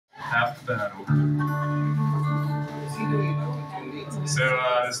half the battle. So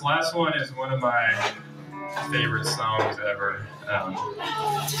this last one is one of my favorite songs ever,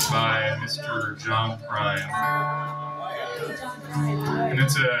 by Mr. John Prine. And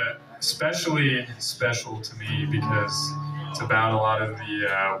it's especially special to me because it's about a lot of the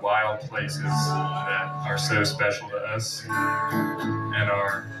wild places that are so special to us and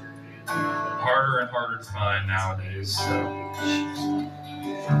are harder and harder to find nowadays. So, and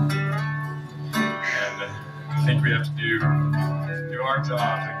I think we have to do our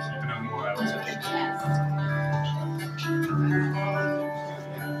job in keeping them wild.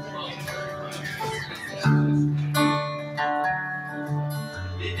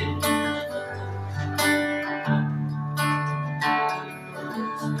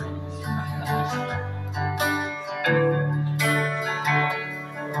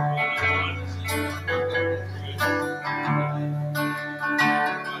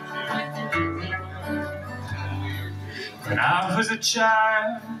 When I was a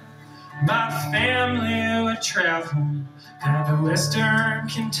child, my family would travel down to western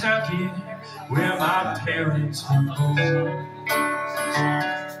Kentucky, where my parents were born.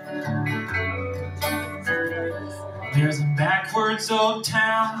 There's a backwards old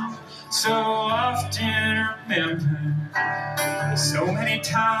town, so often remembered, so many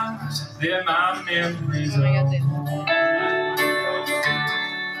times that my memories are gone.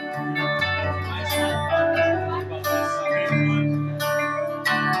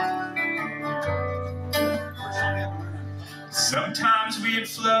 Sometimes we'd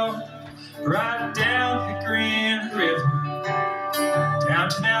float right down the Green River, down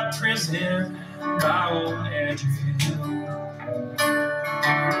to that prison by old Edgerfield.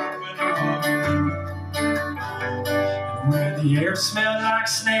 And where the air smelled like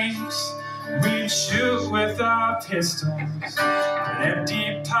snakes, we'd shoot with our pistols, but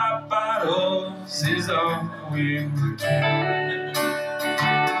empty pop bottles is all we would carry.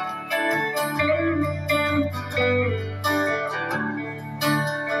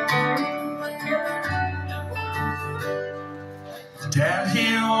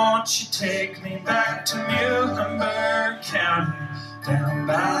 Daddy, won't you take me back to Muhlenberg County, down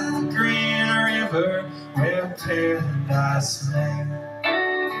by the Green River where paradise lay?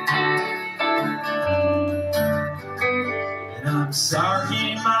 And I'm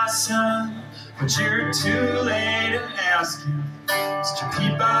sorry, my son, but you're too late in asking. Mr.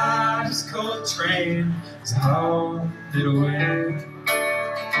 Peabody's coal train is hauled it away.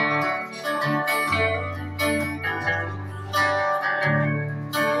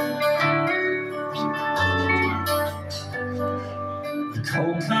 The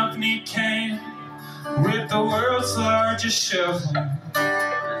coal company came with the world's largest shovel,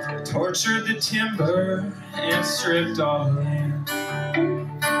 tortured the timber and stripped all the land.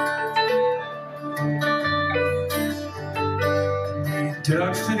 They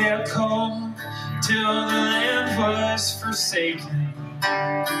dug for their coal till the land was forsaken,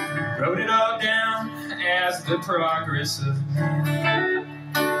 wrote it all down as the progress of man.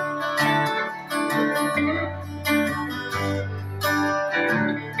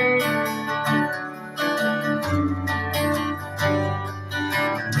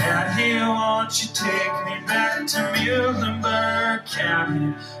 Won't you take me back to Muhlenberg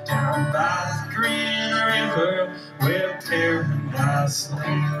County, down by the Green River where paradise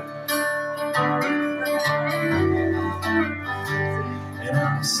lay? And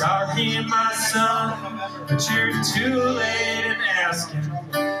I'm sorry, my son, but you're too late in asking.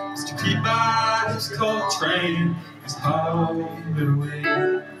 Mr. Peabody's coal train is hauled it away.